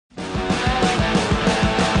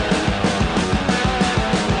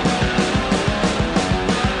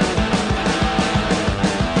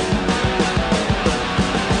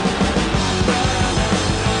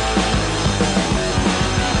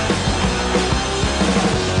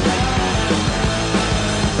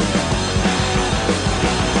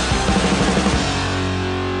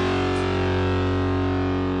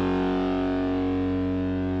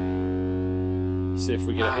see if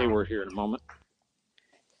we get a Heyward here in a moment.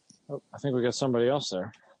 Oh, I think we got somebody else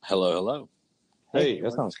there. Hello. Hey,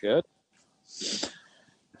 that sounds good.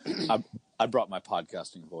 I brought my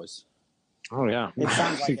podcasting voice. Oh, yeah. It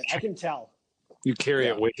sounds like it. I can tell. You carry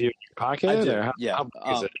it with you in your pocket? I do. Or how big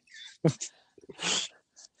is it?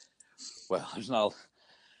 Well, there's not.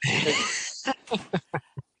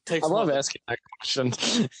 I love asking that question.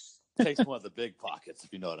 Takes one of the big pockets,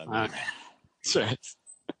 if you know what I mean. That's right.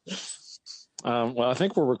 Well, I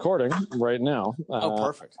think we're recording right now.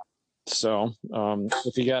 Perfect. So,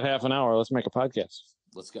 if you got half an hour, let's make a podcast.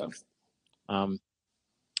 Let's go.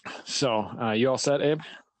 So, you all set, Abe?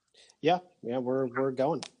 Yeah, we're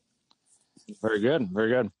going. Very good. We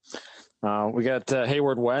got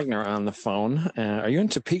Heyward Wagner on the phone. Are you in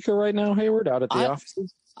Topeka right now, Heyward, out at the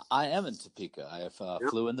offices? I am in Topeka. I have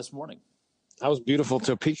flew in this morning. How was beautiful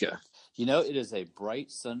Topeka? You know, it is a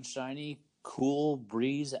bright, sunshiny, cool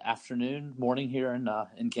breeze morning here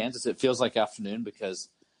in Kansas. It feels like afternoon because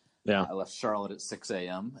I left Charlotte at 6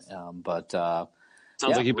 a.m. But sounds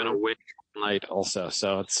like you've been awake all night also.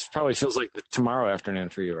 So it probably feels like the tomorrow afternoon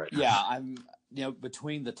for you right now. Yeah, I'm.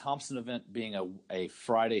 Between the Thompson event being a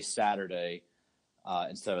Friday, Saturday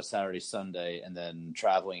instead of a Saturday, Sunday, and then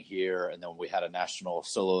traveling here, and then we had a national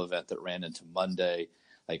solo event that ran into Monday.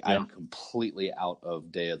 I'm completely out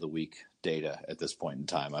of day of the week data at this point in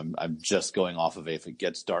time. I'm just going off of if it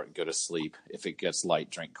gets dark, go to sleep. If it gets light,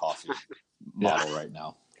 drink coffee model right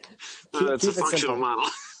now. That's a functional model.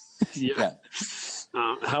 Yeah.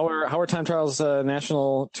 How are Time Trials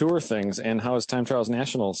National Tour things, and how is Time Trials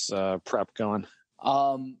Nationals prep going?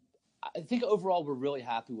 I think overall we're really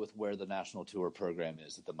happy with where the National Tour program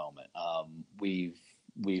is at the moment.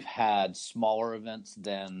 We've had smaller events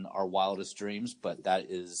than our wildest dreams, but that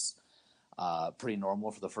is pretty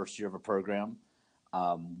normal for the first year of a program.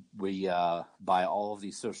 We by all of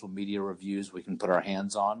these social media reviews we can put our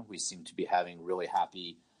hands on, we seem to be having really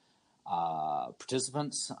happy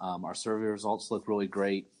participants. Our survey results look really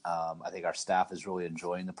great. I think our staff is really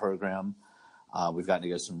enjoying the program. We've gotten to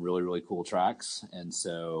go some really, really cool tracks. And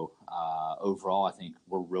so overall, I think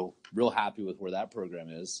we're real happy with where that program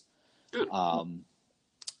is.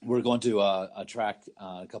 We're going to a track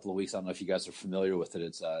a couple of weeks. I don't know if you guys are familiar with it.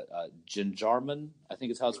 It's Ginjarman, I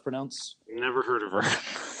think is how it's pronounced. Never heard of her.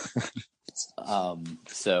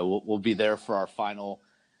 So we'll be there for our final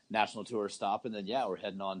National Tour stop, and then we're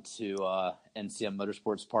heading on to NCM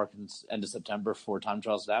Motorsports Park end of September for Time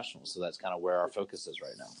Trials Nationals. So that's kind of where our focus is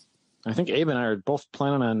right now. I think Abe and I are both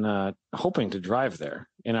planning on hoping to drive there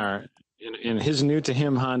in his new to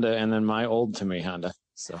him Honda, and then my old to me Honda.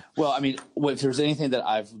 So, well, I mean, if there's anything that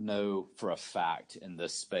I know for a fact in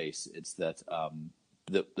this space, it's that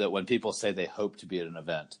that when people say they hope to be at an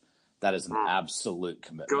event, that is an absolute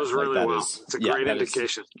commitment. Goes really well. It's a great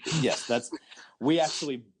indication. Yes,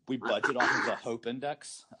 we budget off of the Hope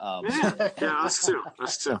Index. Us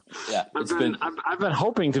too. Yeah, I've been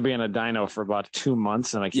hoping to be in a dyno for about 2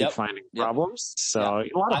 months, and I keep finding problems. So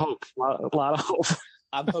a lot of hope. A lot of hope.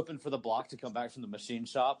 I'm hoping for the block to come back from the machine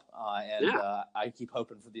shop, and I keep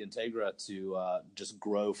hoping for the Integra to just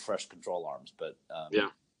grow fresh control arms, but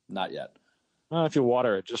not yet. Well, if you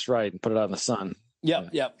water it just right and put it out in the sun.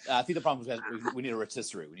 Yep. I think the problem is we need a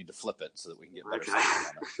rotisserie. We need to flip it so that we can get better sunlight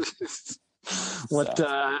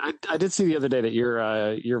on it. I did see the other day that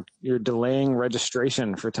you're delaying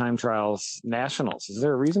registration for Time Trials Nationals. Is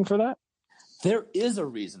there a reason for that? There is a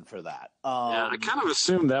reason for that. I kind of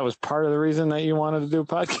assumed that was part of the reason that you wanted to do a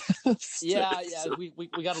podcast. Yeah. We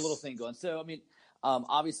got a little thing going. So, I mean,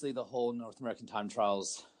 obviously the whole North American Time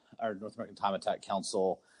Trials or North American Time Attack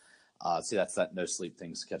Council. See, that's that no sleep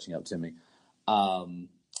thing's catching up to me.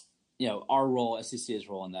 Our role, SCCA's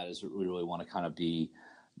role in that is we really want to kind of be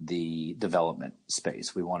the development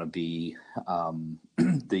space. We want to be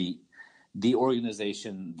the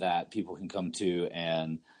organization that people can come to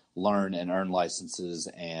and learn and earn licenses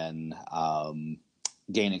and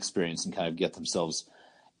gain experience and kind of get themselves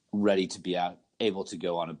ready to be able to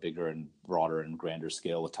go on a bigger and broader and grander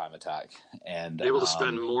scale with Time Attack and able to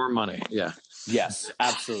spend more money. Yeah. Yes,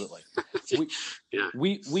 absolutely.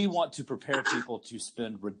 We want to prepare people to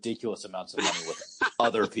spend ridiculous amounts of money with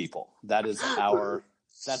other people. That's our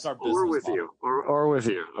business or with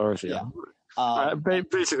model.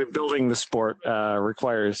 Basically, building the sport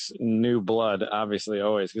requires new blood, obviously,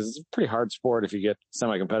 always, because it's a pretty hard sport if you get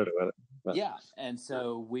semi-competitive at it. But. Yeah, and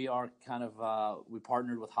so we are kind of we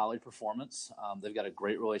partnered with Holly Performance. They've got a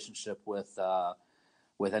great relationship with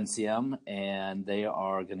NCM, and they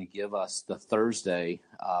are going to give us the Thursday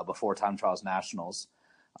before Time Trials Nationals.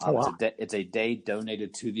 Wow. It's a day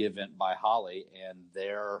donated to the event by Holly, and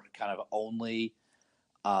they're kind of only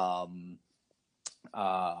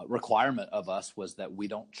requirement of us was that we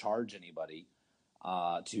don't charge anybody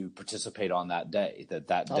to participate on that day.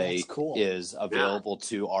 That day cool. is available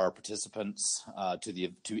to our participants,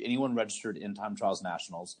 to anyone registered in Time Trials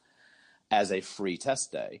Nationals as a free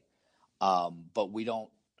test day. But we don't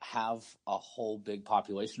have a whole big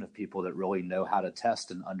population of people that really know how to test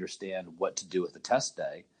and understand what to do with the test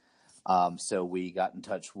day. So we got in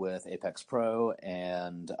touch with Apex Pro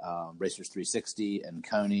and Racers 360 and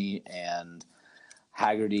Coney and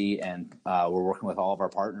Haggerty, and we're working with all of our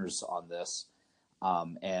partners on this.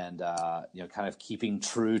 Kind of keeping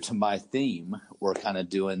true to my theme, we're kind of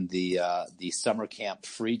doing the summer camp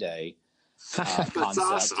free day concept,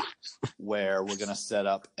 awesome. Where we're going to set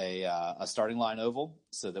up a starting line oval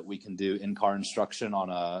so that we can do in-car instruction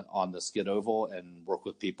on the skid oval and work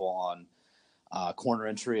with people on corner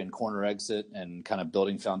entry and corner exit and kind of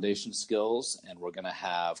building foundation skills. And we're going to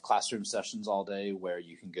have classroom sessions all day where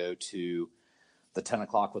you can go to the 10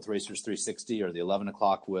 o'clock with Racers 360 or the 11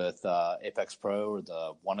 o'clock with Apex Pro or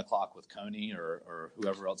the 1 o'clock with Coney or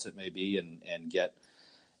whoever else it may be and get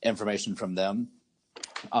information from them.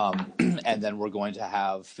 And then we're going to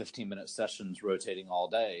have 15-minute sessions rotating all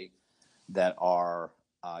day that are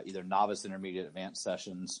either novice, intermediate, advanced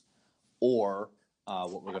sessions or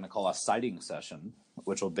what we're going to call a sighting session,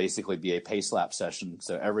 which will basically be a pace lap session.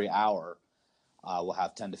 So every hour we'll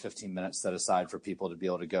have 10 to 15 minutes set aside for people to be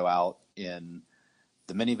able to go out in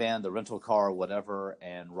the minivan, the rental car, whatever,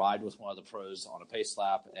 and ride with one of the pros on a pace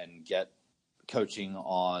lap and get coaching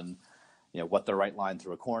on, what the right line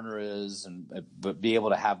through a corner is, but be able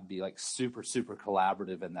to be like super, super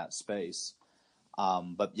collaborative in that space.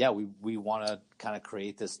 But yeah, we want to kind of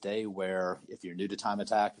create this day where if you're new to Time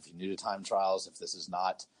Attack, if you're new to Time Trials, if this is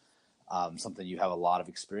not something you have a lot of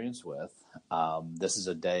experience with, this is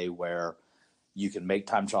a day where you can make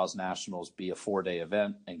Time Trials Nationals be a 4-day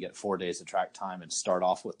event and get 4 days of track time and start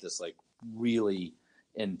off with this like really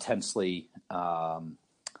intensely, I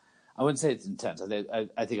wouldn't say it's intense. I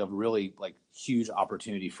think a really like huge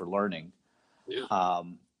opportunity for learning. Yeah.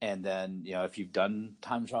 And then, if you've done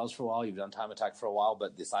Time Trials for a while, you've done Time Attack for a while,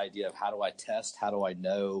 but this idea of how do I test, how do I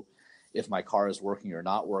know if my car is working or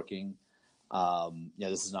not working?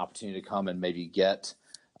 This is an opportunity to come and maybe get,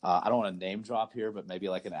 I don't want to name drop here, but maybe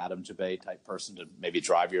like an Adam Jabay type person to maybe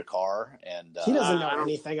drive your car. And he doesn't know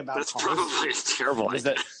anything about that's cars. Probably a terrible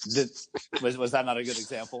idea. Was that not a good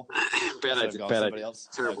example? Bad idea. Somebody else?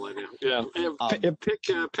 Terrible idea. Yeah.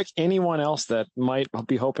 Pick anyone else that might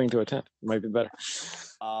be hoping to attend. Might be better.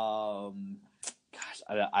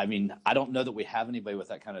 I mean, I don't know that we have anybody with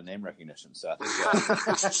that kind of name recognition. So I think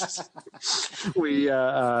we've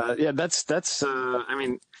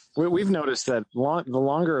noticed that the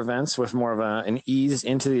longer events with more of an ease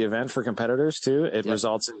into the event for competitors too, it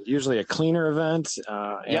results in usually a cleaner event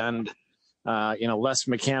and less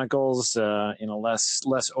mechanicals, less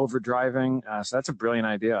overdriving. So that's a brilliant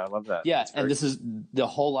idea. I love that. Yeah, and this is the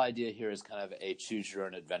whole idea here is kind of a choose your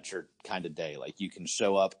own adventure kind of day. Like you can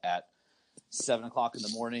show up at 7 o'clock in the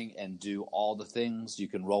morning and do all the things. You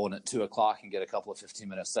can roll in at 2 o'clock and get a couple of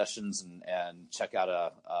 15-minute sessions and check out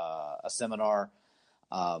a seminar.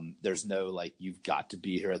 There's no like you've got to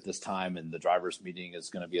be here at this time and the driver's meeting is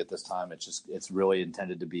going to be at this time. It's really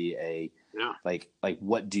intended to be like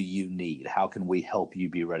what do you need? How can we help you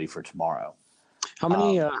be ready for tomorrow? How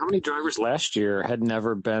many drivers last year had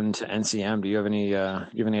never been to NCM? Do you have any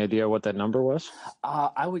idea what that number was?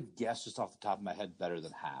 I would guess just off the top of my head, better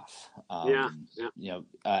than half.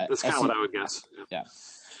 That's kind of what I would guess. Yeah.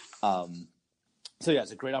 So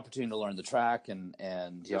it's a great opportunity to learn the track and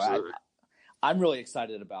I'm really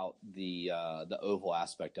excited about the oval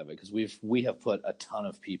aspect of it because we have put a ton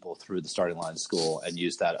of people through the starting line school and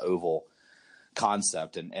used that oval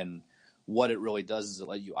concept and what it really does is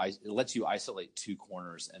it lets you isolate two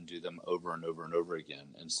corners and do them over and over and over again.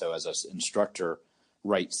 And so as an instructor,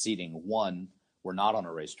 right seating, one, we're not on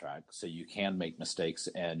a racetrack, so you can make mistakes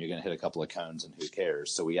and you're going to hit a couple of cones and who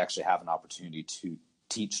cares? So we actually have an opportunity to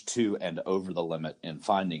teach to and over the limit in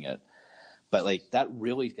finding it. But like that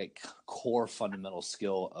really core fundamental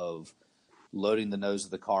skill of loading the nose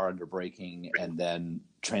of the car under braking and then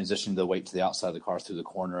transitioning the weight to the outside of the car through the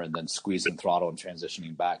corner and then squeezing throttle and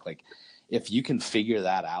transitioning back. Like if you can figure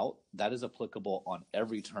that out, that is applicable on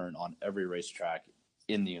every turn on every racetrack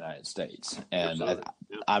in the United States. And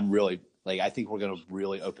I'm really I think we're going to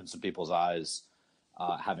really open some people's eyes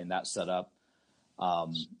having that set up.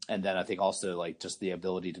 And then I think also just the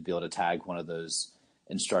ability to be able to tag one of those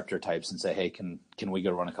instructor types and say, hey, can we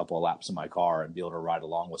go run a couple of laps in my car and be able to ride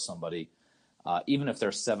along with somebody even if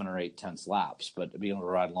they're 7 or 8 tenths laps, but being able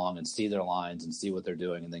to ride along and see their lines and see what they're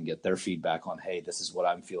doing and then get their feedback on, hey, this is what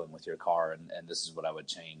I'm feeling with your car and this is what I would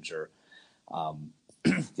change. Or,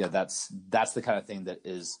 that's the kind of thing that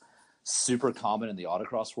is super common in the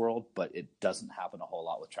autocross world, but it doesn't happen a whole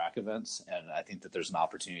lot with track events. And I think that there's an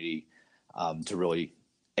opportunity to really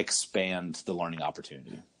expand the learning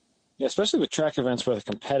opportunity. Yeah, especially with track events with a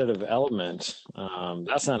competitive element,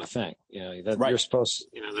 that's not a thing. Right. You're supposed,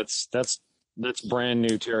 that's brand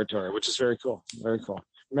new territory, which is very cool. Very cool.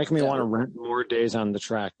 Making me want to rent more days on the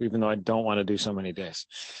track, even though I don't want to do so many days.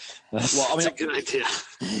 That's a good idea.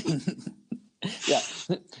 Yeah,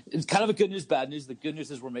 it's kind of a good news, bad news. The good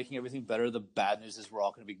news is we're making everything better. The bad news is we're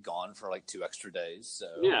all going to be gone for like 2 extra days. So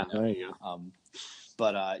there you go.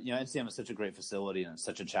 But NCM is such a great facility and it's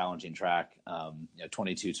such a challenging track.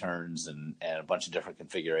 22 turns and a bunch of different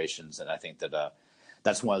configurations, and I think that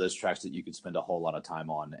that's one of those tracks that you could spend a whole lot of time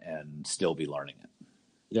on and still be learning it.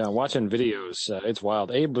 Yeah, watching videos, it's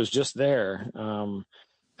wild. Abe was just there.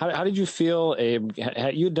 How did you feel, Abe?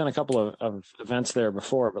 You'd done a couple of events there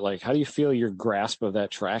before, but how do you feel your grasp of that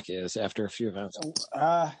track is after a few events?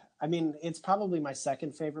 I mean, it's probably my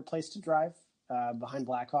second favorite place to drive, behind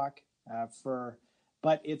Blackhawk.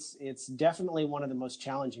 But it's definitely one of the most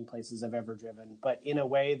challenging places I've ever driven, but in a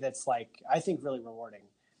way that's I think really rewarding.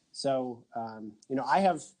 So, I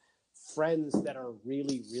have friends that are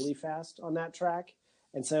really, really fast on that track.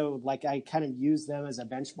 And so I kind of use them as a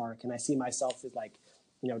benchmark, and I see myself as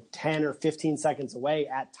 10 or 15 seconds away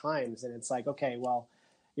at times. And it's okay, well,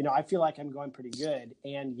 I feel like I'm going pretty good.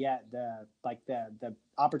 And yet the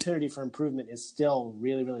opportunity for improvement is still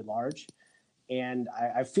really, really large. And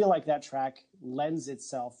I feel like that track lends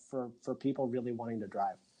itself for people really wanting to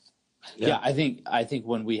drive. Yeah, I think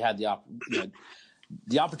when we had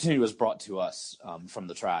the opportunity was brought to us from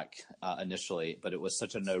the track initially, but it was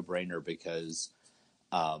such a no-brainer because,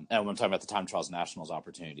 and when I'm talking about the Time Trials Nationals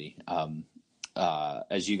opportunity,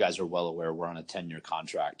 as you guys are well aware, we're on a 10-year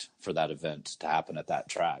contract for that event to happen at that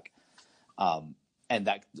track. And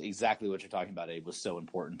that exactly what you're talking about, Abe, was so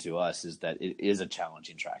important to us, is that it is a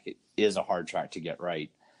challenging track. It is a hard track to get right.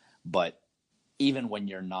 But even when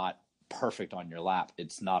you're not perfect on your lap,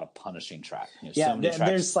 it's not a punishing track. So many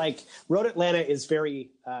tracks. There's Road Atlanta is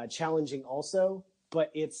very challenging also, but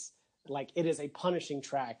it's it is a punishing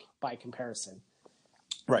track by comparison.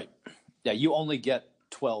 Right. Yeah, you only get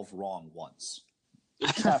 12 wrong once.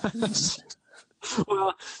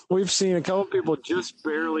 Well, we've seen a couple people just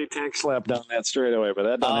barely tank slap down that straightaway, but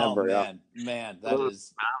that doesn't happen very often. Man, that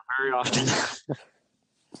is not very often.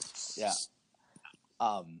 Yeah.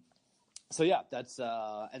 So yeah, that's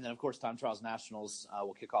and then of course Time Trials Nationals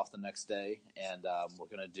will kick off the next day, and we're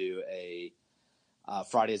going to do a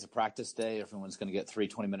Friday as a practice day. Everyone's going to get 3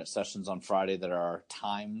 20-minute sessions on Friday that are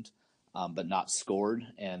timed but not scored,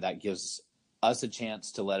 and that gives us a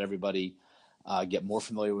chance to let everybody get more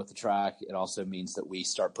familiar with the track. It also means that we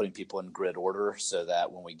start putting people in grid order so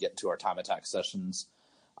that when we get to our time attack sessions,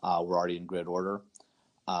 we're already in grid order.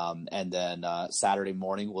 And then Saturday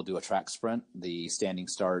morning, we'll do a track sprint, the standing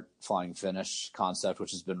start, flying finish concept,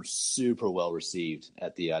 which has been super well received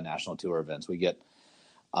at the National Tour events. We get,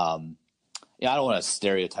 I don't want to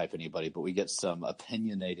stereotype anybody, but we get some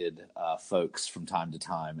opinionated folks from time to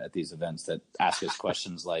time at these events that ask us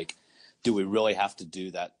questions like, do we really have to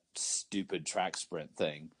do that stupid track sprint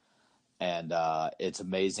thing? And it's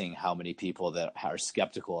amazing how many people that are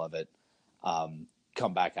skeptical of it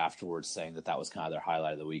come back afterwards saying that was kind of their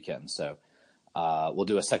highlight of the weekend. So we'll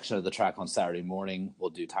do a section of the track on Saturday morning.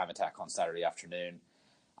 We'll do time attack on Saturday afternoon.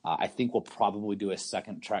 I think we'll probably do a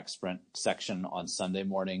second track sprint section on Sunday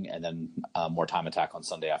morning, and then more time attack on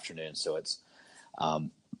Sunday afternoon. So it's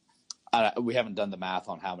we haven't done the math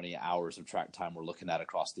on how many hours of track time we're looking at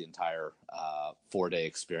across the entire 4-day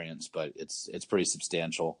experience, but it's pretty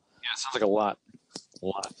substantial. Yeah, it sounds like a lot.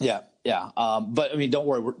 Yeah. But I mean, don't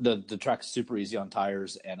worry. The track's super easy on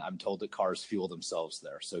tires, and I'm told that cars fuel themselves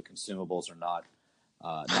there, so consumables are not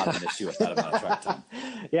an issue with that amount of track time.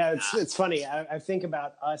 Yeah, it's funny. I think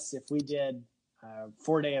about us if we did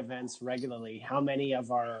 4-day events regularly. How many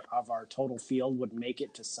of our total field would make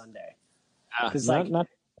it to Sunday? Because not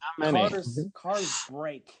many. Cars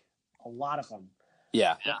break, a lot of them.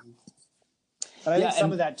 Yeah. But I think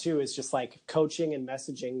some of that too is just coaching and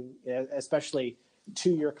messaging, especially to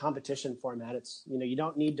your competition format. It's, you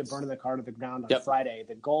don't need to burn the car to the ground on Friday.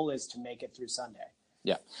 The goal is to make it through Sunday.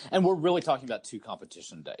 Yeah. And we're really talking about 2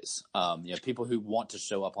 competition days. People who want to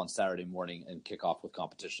show up on Saturday morning and kick off with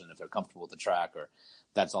competition, if they're comfortable with the track or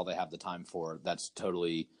that's all they have the time for, that's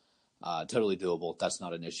totally doable. That's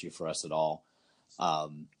not an issue for us at all.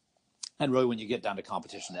 And really when you get down to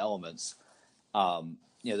competition elements,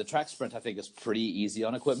 The track sprint, I think, is pretty easy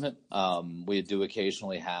on equipment. We do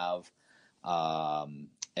occasionally have a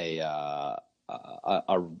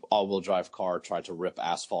all-wheel drive car try to rip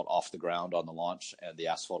asphalt off the ground on the launch, and the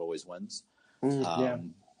asphalt always wins.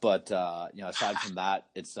 But aside from that,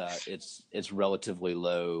 it's relatively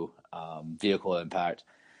low vehicle impact.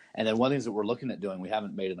 And then one of the things that we're looking at doing, we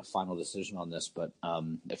haven't made a final decision on this, but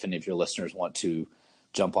if any of your listeners want to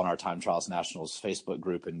jump on our Time Trials Nationals Facebook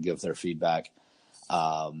group and give their feedback,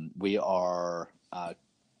 we are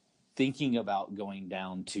thinking about going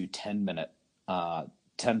down to 10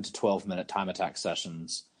 to 12 minute time attack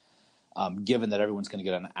sessions. Given that everyone's going to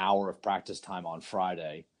get an hour of practice time on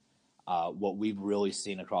Friday, what we've really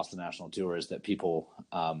seen across the national tour is that people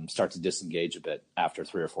start to disengage a bit after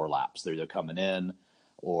 3 or 4 laps. They're either coming in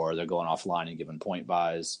or they're going offline and giving point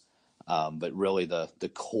buys. But really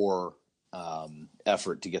the core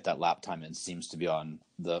effort to get that lap time in seems to be on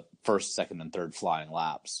the first, second, and third flying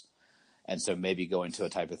laps. And so maybe going to a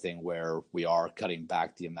type of thing where we are cutting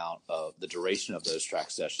back the amount of the duration of those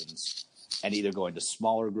track sessions and either going to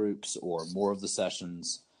smaller groups or more of the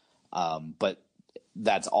sessions. But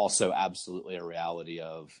that's also absolutely a reality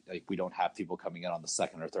of, like, we don't have people coming in on the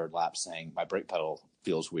second or third lap saying my brake pedal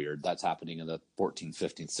feels weird. That's happening in the 14th,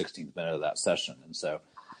 15th, 16th minute of that session. And so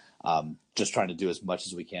just trying to do as much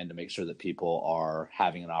as we can to make sure that people are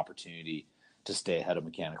having an opportunity to stay ahead of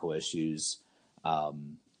mechanical issues,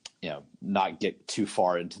 not get too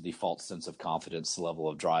far into the false sense of confidence level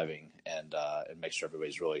of driving, and make sure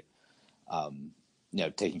everybody's really,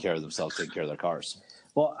 taking care of themselves, taking care of their cars.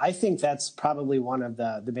 Well, I think that's probably one of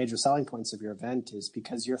the major selling points of your event, is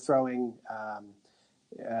because you're throwing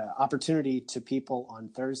opportunity to people on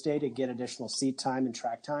Thursday to get additional seat time and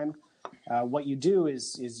track time. What you do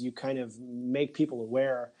is you kind of make people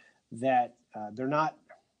aware that they're not,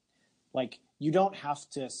 like, you don't have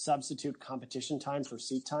to substitute competition time for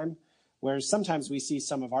seat time, whereas sometimes we see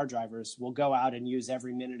some of our drivers will go out and use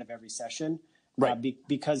every minute of every session, right?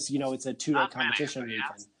 Because it's a 2-day competition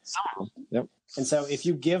weekend. Yep. And so if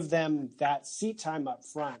you give them that seat time up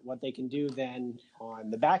front, what they can do then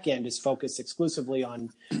on the back end is focus exclusively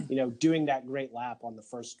on, doing that great lap on the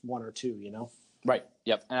first 1 or 2, Right.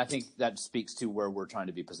 Yep. And I think that speaks to where we're trying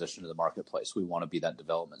to be positioned in the marketplace. We want to be that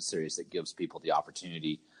development series that gives people the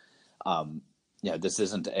opportunity. This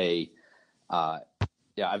isn't having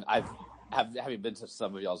been to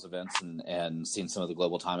some of y'all's events and seen some of the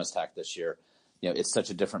global time attack this year, it's such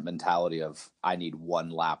a different mentality of, I need one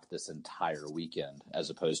lap this entire weekend, as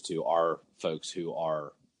opposed to our folks who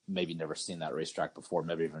are maybe never seen that racetrack before,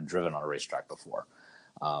 maybe even driven on a racetrack before.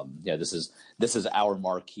 This is our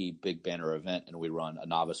marquee big banner event, and we run a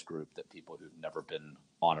novice group that people who've never been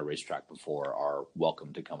on a racetrack before are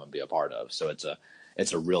welcome to come and be a part of. So it's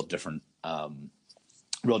a real different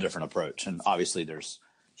approach. And obviously there's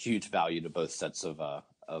huge value to both sets of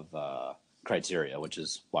criteria, which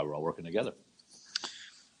is why we're all working together.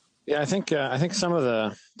 Yeah, I think some of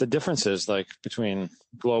the differences, like between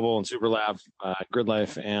Global and Superlab, Grid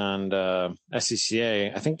Life and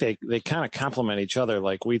SCCA, I think they kind of complement each other.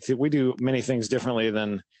 Like we do many things differently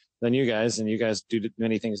than you guys, and you guys do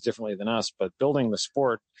many things differently than us. But building the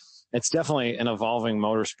sport, it's definitely an evolving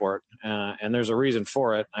motorsport, and there's a reason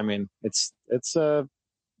for it. I mean, it's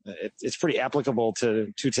pretty applicable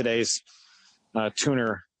to today's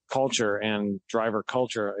tuner culture and driver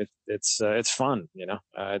culture. It's fun,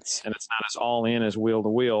 it's not as all in as wheel to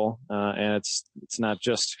wheel, and it's not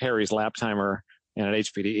just Harry's lap timer and an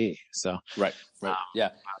HPDE. So right.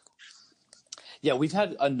 Yeah. We've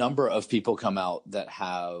had a number of people come out that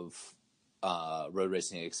have road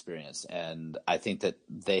racing experience, and I think that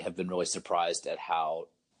they have been really surprised at how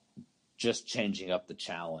just changing up the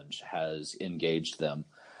challenge has engaged them.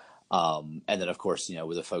 And then of course,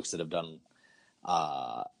 with the folks that have done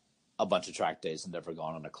a bunch of track days and never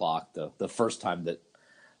gone on a clock, the first time that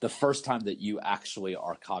you actually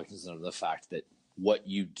are cognizant of the fact that what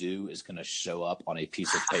you do is going to show up on a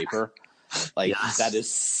piece of paper, that is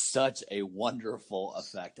such a wonderful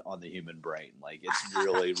effect on the human brain. Like, it's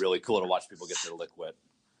really, really cool to watch people get their liquid.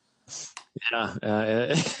 Yeah.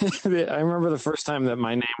 I remember the first time that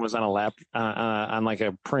my name was on a lap, on like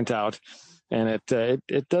a printout, and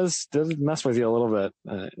it does mess with you a little bit.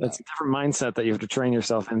 It's a different mindset that you have to train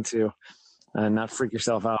yourself into and not freak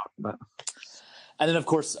yourself out. But. And then, of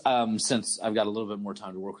course, since I've got a little bit more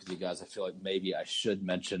time to work with you guys, I feel like maybe I should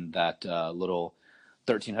mention that little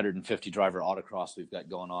 1,350 driver autocross we've got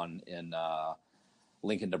going on in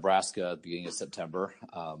Lincoln, Nebraska at the beginning of September.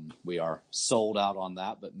 We are sold out on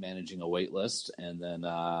that, but managing a wait list. And then,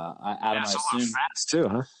 Adam, I assume. Fast too,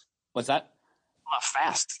 huh? What's that? A lot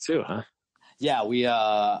fast too, huh? Yeah, we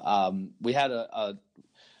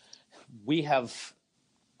have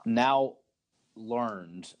now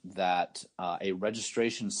learned that a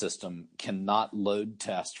registration system cannot load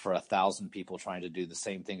test for 1,000 people trying to do the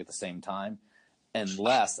same thing at the same time,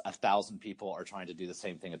 unless 1,000 people are trying to do the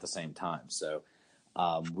same thing at the same time. So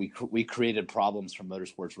we created problems for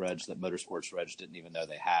Motorsports Reg that Motorsports Reg didn't even know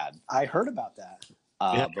they had. I heard about that.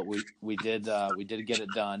 But we did get it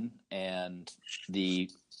done, and the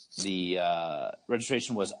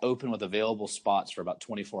registration was open with available spots for about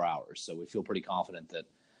 24 hours. So we feel pretty confident that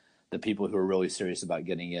the people who are really serious about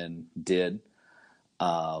getting in did.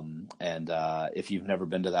 And if you've never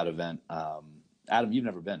been to that event, Adam, you've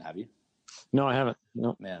never been, have you? No, I haven't.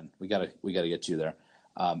 No, man, we gotta get you there.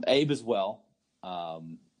 Abe as well.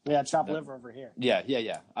 Chop liver over here. Yeah.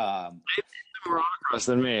 more autocross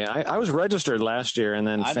than me. I was registered last year, and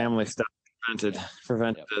then family stuff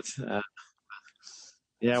prevented it.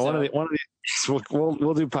 One of these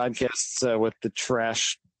we'll do podcasts with the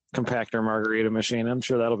trash compactor margarita machine. I'm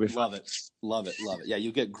sure that'll be fun. Love it. Yeah,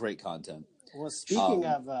 you get great content. Well, speaking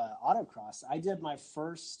of autocross, I did my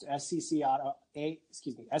first SCCA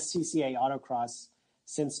autocross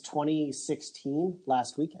since 2016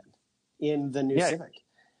 last weekend in the new Civic.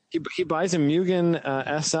 He buys a Mugen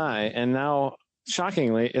SI, and now,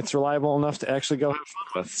 shockingly, it's reliable enough to actually go have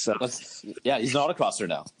fun with. So. He's an autocrosser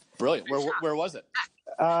now. Brilliant. Where was it?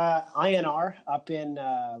 INR up in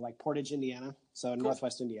Portage, Indiana, so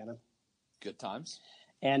Northwest Indiana. Good times.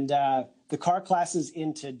 And the car class is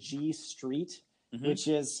into G Street, which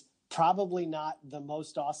is probably not the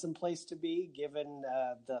most awesome place to be given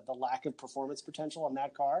the lack of performance potential on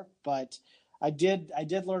that car. But I did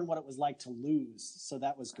learn what it was like to lose, so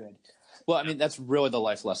that was good. Well, I mean, that's really the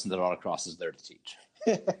life lesson that autocross is there to teach.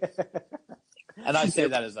 And I say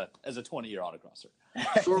that as a 20-year autocrosser.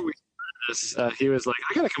 Before we this, he was like,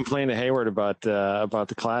 "I got to complain to Heyward about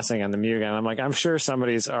the classing on the Mugen." I'm like, "I'm sure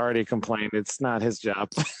somebody's already complained. It's not his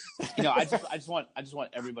job." I just want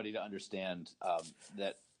everybody to understand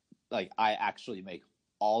that, like, I actually make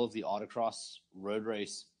all of the autocross, road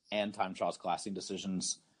race, and time trials classing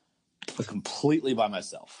decisions completely by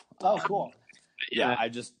myself. Oh, cool. Yeah, I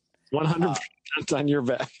just 100% on your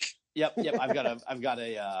back. Yep. I've got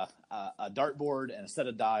a dartboard and a set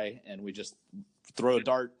of die, and we just throw a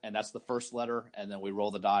dart, and that's the first letter, and then we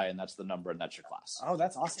roll the die, and that's the number, and that's your class. Oh,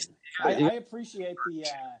 that's awesome. I appreciate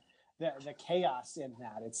the chaos in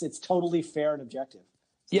that. It's totally fair and objective.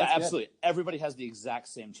 So yeah, absolutely. Good. Everybody has the exact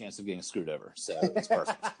same chance of getting screwed over, so it's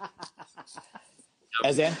perfect.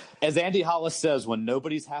 As Andy Hollis says, when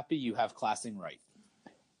nobody's happy, you have classing right.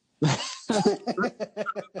 Good,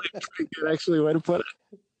 actually, way to put it.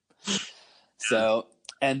 So,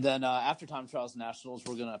 and then after Time Trials Nationals,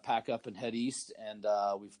 we're going to pack up and head east, and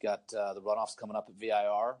we've got the runoffs coming up at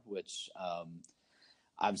VIR, which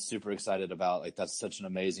I'm super excited about. Like, that's such an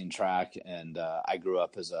amazing track, and I grew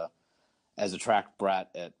up as a track brat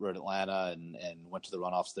at Road Atlanta and went to the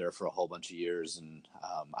runoffs there for a whole bunch of years, and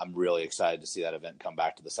I'm really excited to see that event come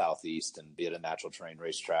back to the Southeast and be at a natural terrain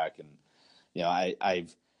racetrack. And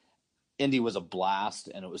Indy was a blast,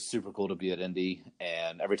 and it was super cool to be at Indy.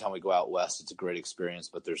 And every time we go out west, it's a great experience.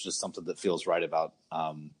 But there's just something that feels right about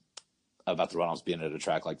the runoffs being at a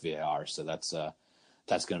track like VAR. So that's going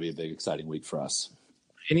to be a big, exciting week for us.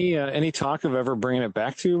 Any talk of ever bringing it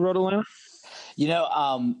back to Road Atlanta?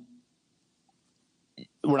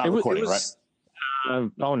 We're not recording, right?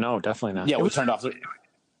 Oh no, definitely not. Yeah, we turned off. It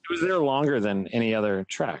was there longer than any other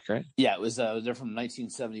track, right? Yeah, it was there from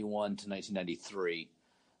 1971 to 1993.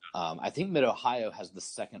 I think Mid-Ohio has the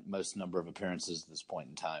second most number of appearances at this point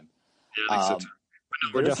in time. Yeah, I think so too.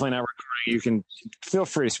 We're definitely not recording. You can feel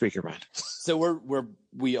free to speak your mind. So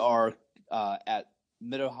we are at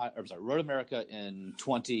Mid-Ohio, Road America in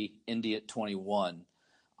 20, Indy at 21.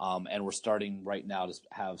 And we're starting right now to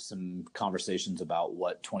have some conversations about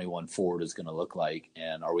what 21 Ford is going to look like.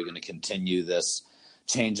 And are we going to continue this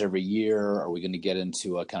change every year? Are we going to get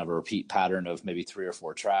into a kind of a repeat pattern of maybe 3 or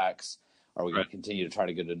 4 tracks? Are we going to continue to try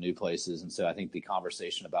to go to new places? And so I think the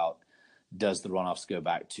conversation about does the runoffs go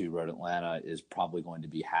back to Road Atlanta is probably going to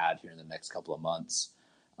be had here in the next couple of months.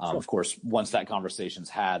 Sure. Of course, once that conversation's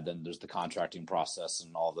had, then there's the contracting process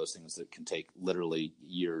and all of those things that can take literally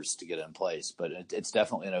years to get in place. But it's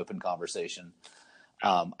definitely an open conversation.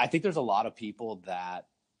 I think there's a lot of people that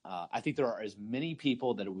I think there are as many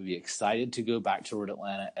people that would be excited to go back to Road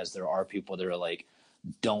Atlanta as there are people that are like,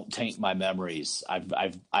 don't taint my memories.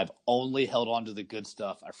 I've only held on to the good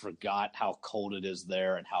stuff. I forgot how cold it is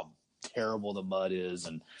there and how terrible the mud is,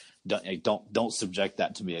 and don't subject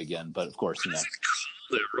that to me again. But of course,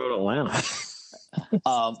 Road Atlanta.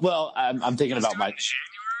 Well, I'm thinking about my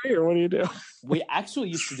Saturday, or what do you do? We actually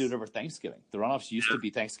used to do it over Thanksgiving. The runoffs used to be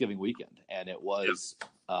Thanksgiving weekend, and it was.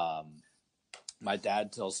 My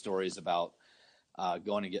dad tells stories about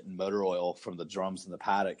going and getting motor oil from the drums in the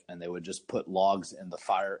paddock, and they would just put logs in the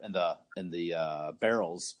fire in the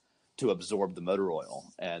barrels to absorb the motor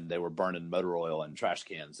oil, and they were burning motor oil in trash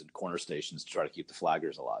cans and corner stations to try to keep the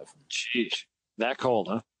flaggers alive. Jeez, that cold,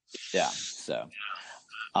 huh? Yeah. So,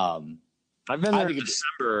 I've been there in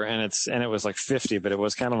December, and it was like 50, but it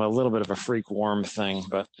was kind of a little bit of a freak warm thing.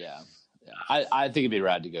 But yeah. I think it'd be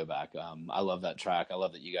rad to go back. I love that track. I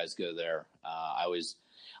love that you guys go there.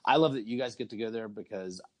 I love that you guys get to go there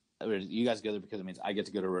because it means I get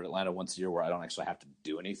to go to Road Atlanta once a year where I don't actually have to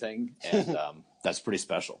do anything, and that's pretty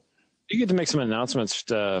special. You get to make some announcements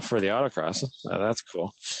for the autocross. That's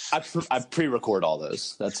cool. I pre-record all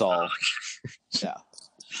those. That's all. Yeah.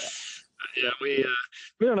 Yeah, we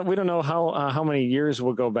don't know how many years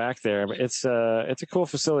we'll go back there, but it's a cool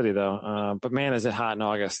facility though. But man, is it hot in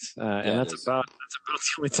August, and that's about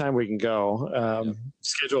the only time we can go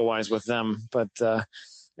schedule wise with them. But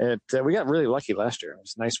we got really lucky last year. It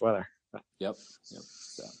was nice weather. Yep.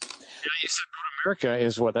 So. Yeah, you said Road America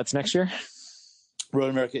is what? That's next year. Road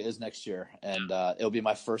America is next year, and it'll be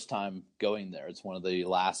my first time going there. It's one of the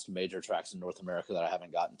last major tracks in North America that I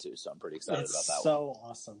haven't gotten to, so I'm pretty excited about that. So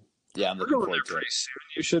awesome. Yeah, I'm looking forward to it.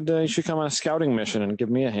 Soon. You should come on a scouting mission and give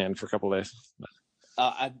me a hand for a couple of days.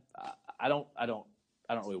 I don't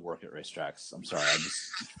really work at racetracks. I'm sorry.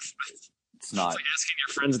 It's not. It's like asking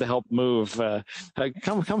your friends to help move.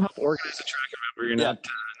 Come help organize a track event where you're not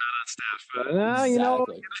on staff. Exactly. You know,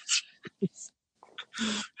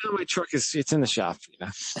 my truck it's in the shop. You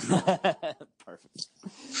know? Perfect.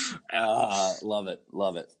 Love it.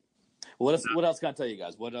 What else can I tell you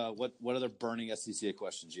guys? What other burning SCCA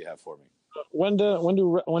questions do you have for me? When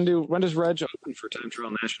does Reg open for Time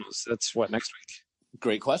Trial Nationals? That's what, next week?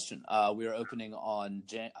 Great question. We are opening on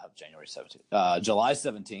January 17th, July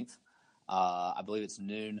 17th. I believe it's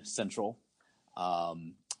noon Central.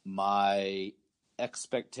 My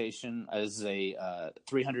expectation is a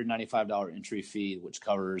 $395 entry fee, which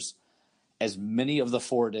covers as many of the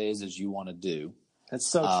 4 days as you want to do. That's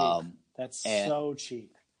so cheap. So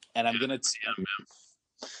cheap. And I'm gonna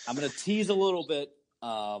tease a little bit.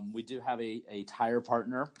 We do have a tire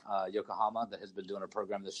partner, Yokohama, that has been doing a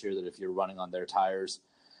program this year that if you're running on their tires,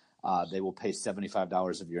 they will pay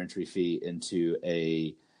 $75 of your entry fee into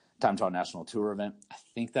a Time Trial National Tour event. I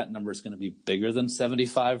think that number is going to be bigger than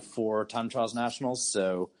 75 for Time Trials Nationals.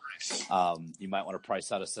 So you might want to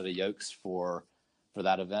price out a set of yokes for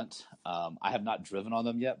that event. I have not driven on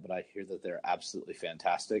them yet, but I hear that they're absolutely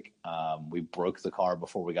fantastic. We broke the car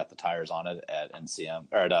before we got the tires on it at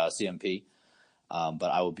CMP.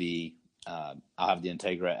 But I will be, I'll have the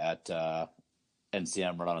Integra at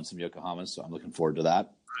NCM run on some Yokohamas, so I'm looking forward to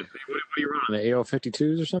that. What are you running, the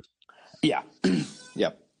AO52s or something? Yeah.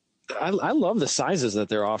 Yep. I love the sizes that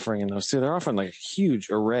they're offering in those too. They're offering like a huge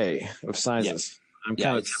array of sizes. Yeah. I'm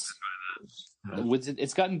kind of tempted by that.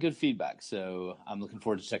 It's gotten good feedback, so I'm looking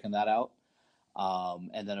forward to checking that out.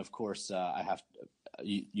 And then, of course,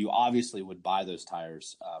 you obviously would buy those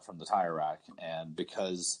tires from the tire rack, and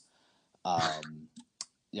because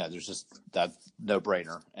there's just that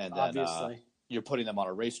no-brainer. And then you're putting them on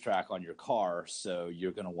a racetrack on your car, so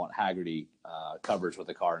you're going to want Haggerty coverage with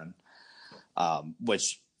the car, and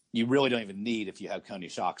which you really don't even need if you have Coney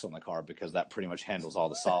shocks on the car, because that pretty much handles all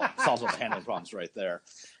the solves all the handling problems right there.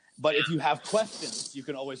 But if you have questions, you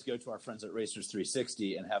can always go to our friends at Racers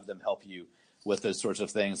 360 and have them help you with those sorts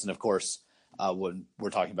of things. And of course, when we're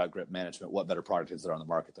talking about grip management, what better product is there on the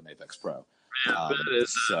market than Apex Pro? Yeah, that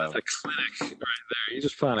is a clinic right there. You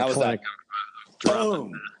just put on a clinic.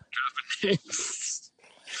 Boom. Dropping names.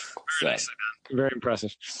 Very nice. Very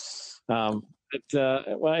impressive.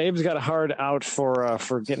 Abe's got a hard out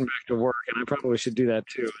for getting back to work, and I probably should do that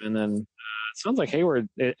too. And then it sounds like Heyward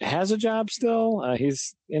has a job still.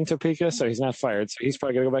 He's in Topeka, so he's not fired. So he's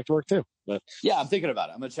probably going to go back to work too. But yeah, I'm thinking about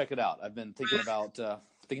it. I'm going to check it out. I've been thinking about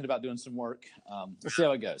doing some work. We'll see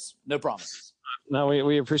how it goes. No promises. No,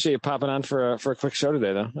 we appreciate you popping on for a quick show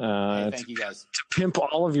today, though. Hey, thank you guys. To pimp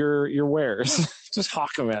all of your wares, just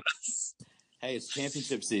hawk them at us. Hey, it's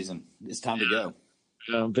championship season. It's time to go.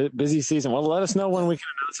 Busy season. Well, let us know when we can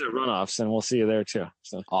announce our runoffs, and we'll see you there too.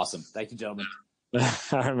 So awesome. Thank you, gentlemen. All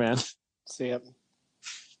right, man. See ya.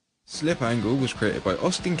 Slip Angle was created by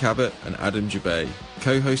Austin Cabot and Adam Jabay,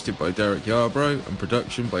 co-hosted by Derek Yarbrough, and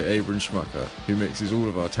production by Abram Schmucker, who mixes all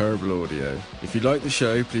of our terrible audio. If you like the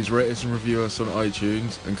show, please rate us and review us on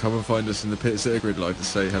iTunes, and come and find us in the pits at a grid light to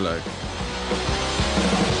say hello.